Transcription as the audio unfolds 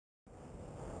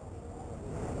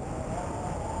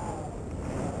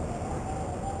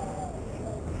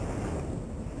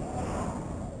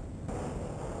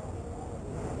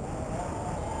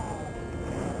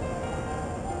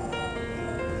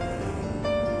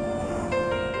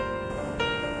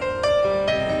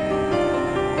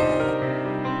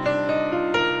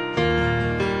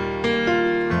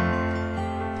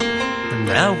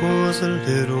was a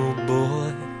little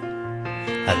boy,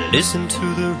 I'd listen to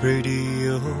the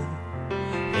radio,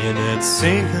 and I'd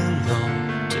sing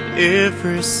along to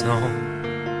every song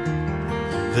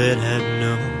that I'd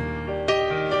known.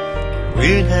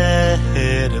 When I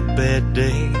had a bad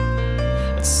day,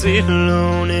 I'd sit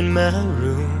alone in my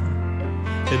room,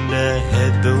 and I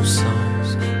had those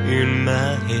songs in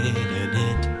my head, and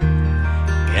it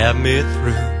got me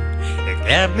through. It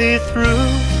got me through.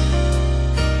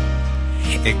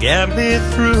 It got me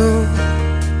through.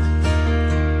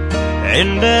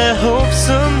 And I hope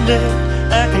someday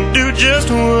I can do just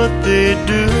what they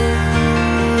do.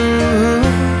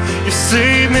 You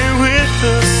save me with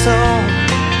a song,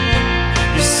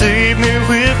 you save me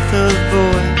with a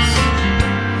voice.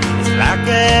 It's like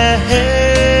I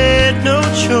had no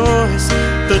choice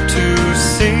but to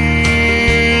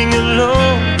sing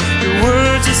along. Your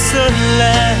words are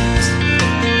sunlight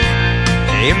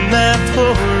in my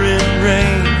pouring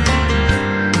rain,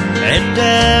 and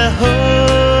I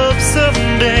hope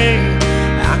someday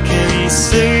I can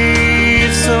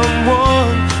save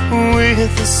someone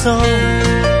with a song.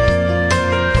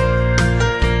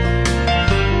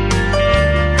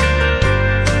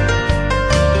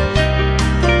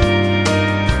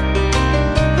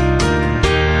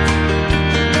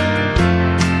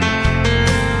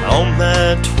 On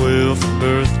my 12th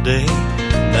birthday,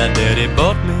 my daddy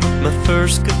bought me my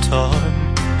first guitar,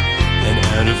 and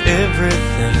out of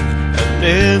everything I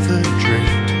never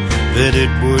dreamed that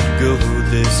it would go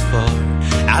this far.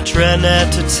 I try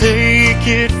not to take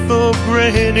it for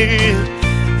granted,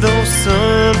 though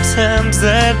sometimes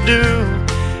I do,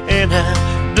 and I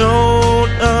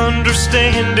don't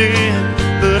understand it,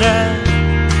 but I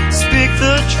speak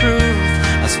the truth,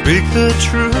 I speak the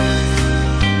truth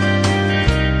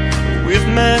with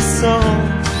my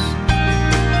songs.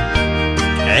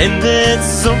 And that's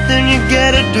something you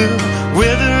gotta do,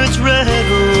 whether it's right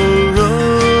or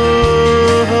wrong.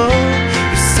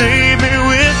 You save me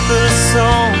with a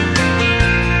song,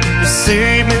 you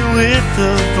save me with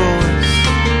a voice.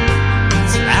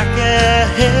 It's like I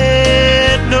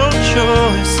had no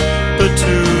choice but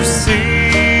to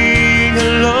sing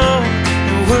along.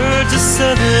 Your words are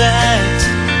sunlight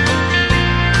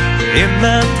in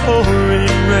my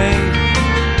pouring rain,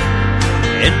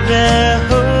 and I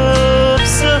hope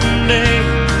someday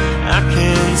I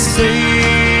can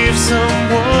save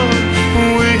someone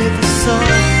with a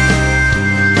song.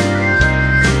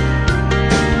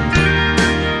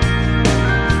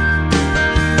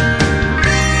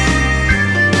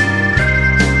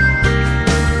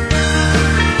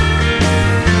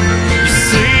 You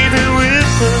save me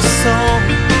with a song,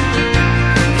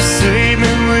 you save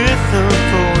me with a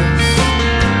voice.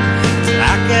 It's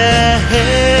like I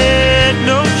had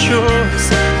no choice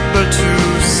but to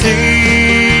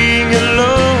sing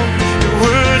along. Your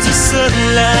words are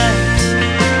sunlight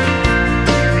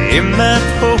in my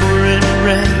pouring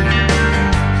rain,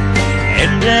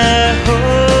 and I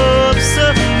hope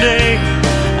someday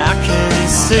I can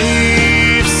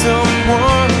save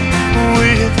someone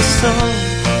with a song.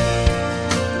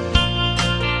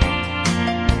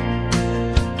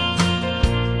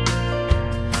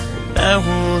 When I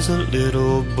was a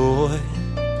little boy,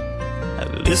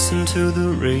 I'd listen to the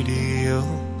radio,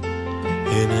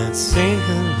 and I'd sing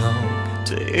along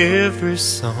to every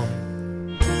song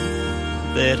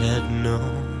that I'd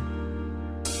known.